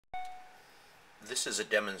This is a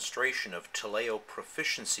demonstration of Taleo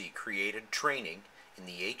Proficiency created training in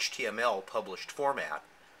the HTML published format,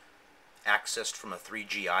 accessed from a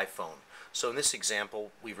 3G iPhone. So in this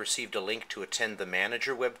example, we've received a link to attend the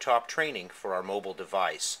Manager Webtop training for our mobile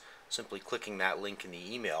device. Simply clicking that link in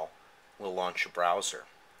the email will launch a browser.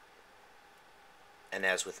 And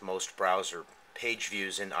as with most browser page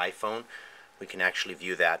views in iPhone, we can actually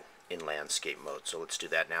view that in landscape mode. So let's do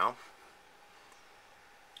that now.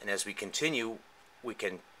 And as we continue, we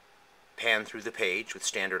can pan through the page with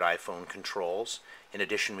standard iPhone controls. In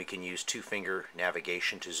addition, we can use two-finger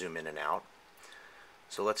navigation to zoom in and out.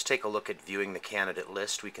 So let's take a look at viewing the candidate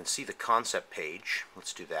list. We can see the concept page.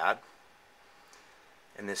 Let's do that.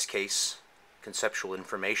 In this case, conceptual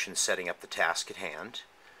information setting up the task at hand.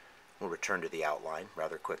 We'll return to the outline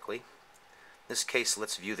rather quickly. In this case,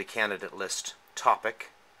 let's view the candidate list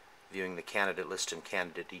topic, viewing the candidate list and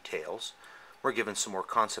candidate details. We're given some more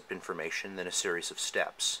concept information, then a series of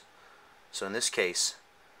steps. So in this case,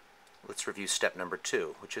 let's review step number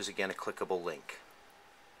 2, which is again a clickable link.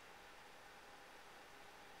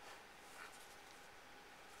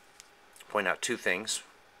 Point out two things.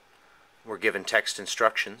 We're given text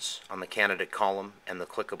instructions on the candidate column and the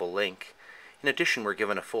clickable link. In addition, we're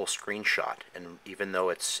given a full screenshot, and even though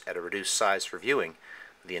it's at a reduced size for viewing,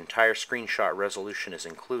 the entire screenshot resolution is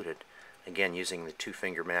included. Again, using the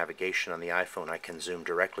two-finger navigation on the iPhone, I can zoom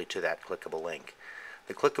directly to that clickable link.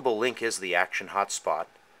 The clickable link is the action hotspot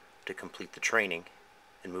to complete the training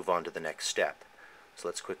and move on to the next step. So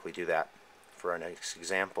let's quickly do that for our next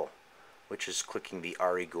example, which is clicking the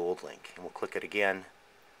RE Gold link. And we'll click it again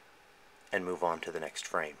and move on to the next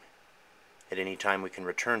frame. At any time, we can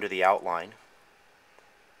return to the outline,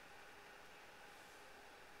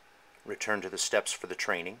 return to the steps for the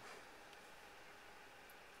training,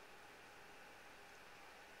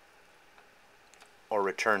 or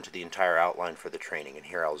return to the entire outline for the training. And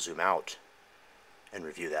here I'll zoom out and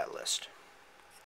review that list.